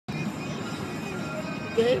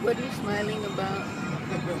Gabe, what are you smiling about?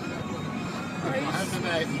 I'm laughing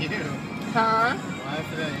at you. Huh?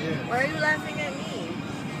 Laughing at you. Why are you laughing at me?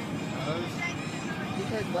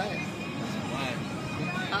 Because what? Why?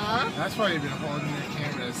 Huh? That's why you've been holding your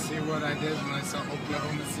camera to see what I did when I saw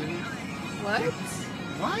Oklahoma City. What?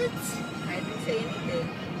 What? I didn't say anything.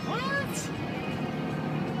 What?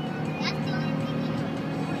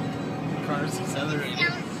 The car's accelerating.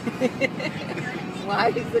 Why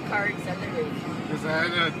is the car accelerating? Because I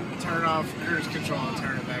had to turn off cruise control and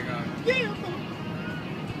turn it back on. Yeah.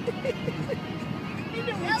 You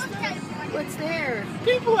know What's there?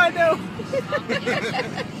 people I know.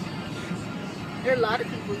 There are a lot of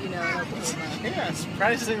people you know in Oklahoma. Yeah,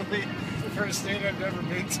 surprisingly, the first state I've never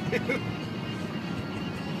been to.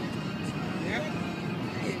 Yeah.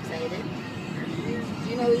 Are you excited? Do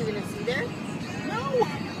you know who you're going to see there? No.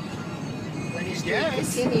 When your streak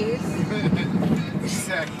Yes. continues.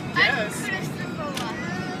 Yes. Yes.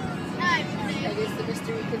 I guess the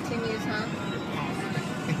mystery continues, huh?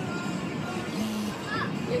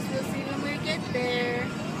 Guess we'll see when we get there.